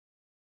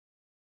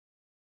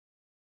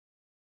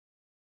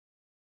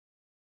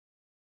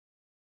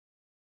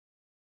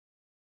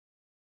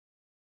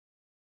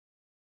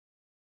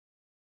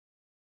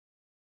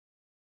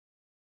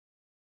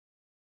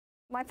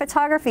My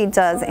photography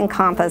does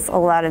encompass a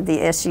lot of the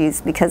issues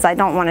because I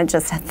don't want to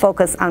just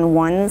focus on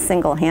one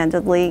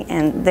single-handedly,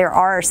 and there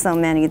are so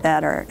many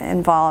that are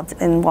involved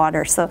in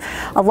water. So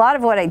a lot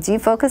of what I do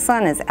focus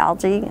on is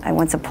algae. I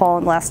went to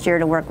Poland last year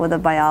to work with a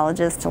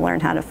biologist to learn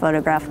how to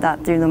photograph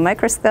that through the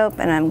microscope,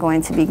 and I'm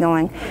going to be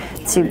going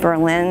to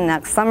Berlin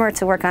next summer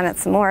to work on it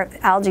some more.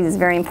 Algae is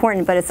very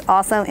important, but it's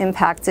also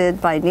impacted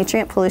by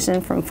nutrient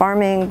pollution from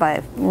farming,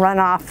 by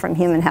runoff from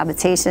human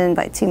habitation,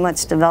 by too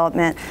much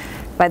development,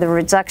 by the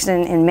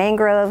reduction in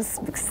mangroves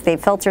because they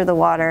filter the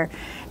water,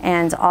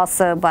 and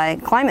also by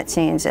climate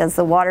change. As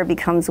the water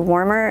becomes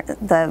warmer,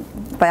 the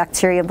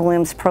bacteria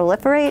blooms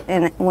proliferate,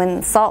 and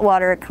when salt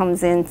water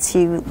comes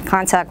into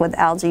contact with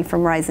algae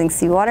from rising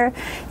seawater,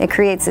 it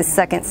creates a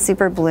second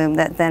super bloom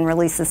that then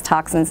releases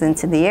toxins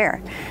into the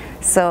air.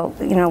 So,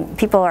 you know,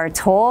 people are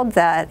told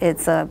that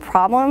it's a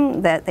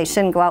problem, that they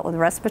shouldn't go out with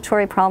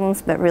respiratory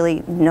problems, but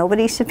really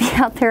nobody should be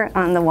out there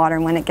on the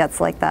water when it gets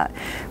like that,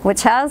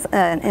 which has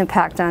an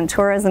impact on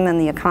tourism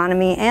and the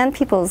economy and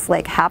people's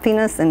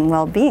happiness and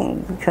well-being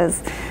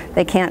because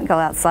they can't go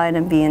outside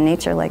and be in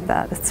nature like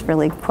that. It's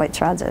really quite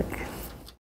tragic.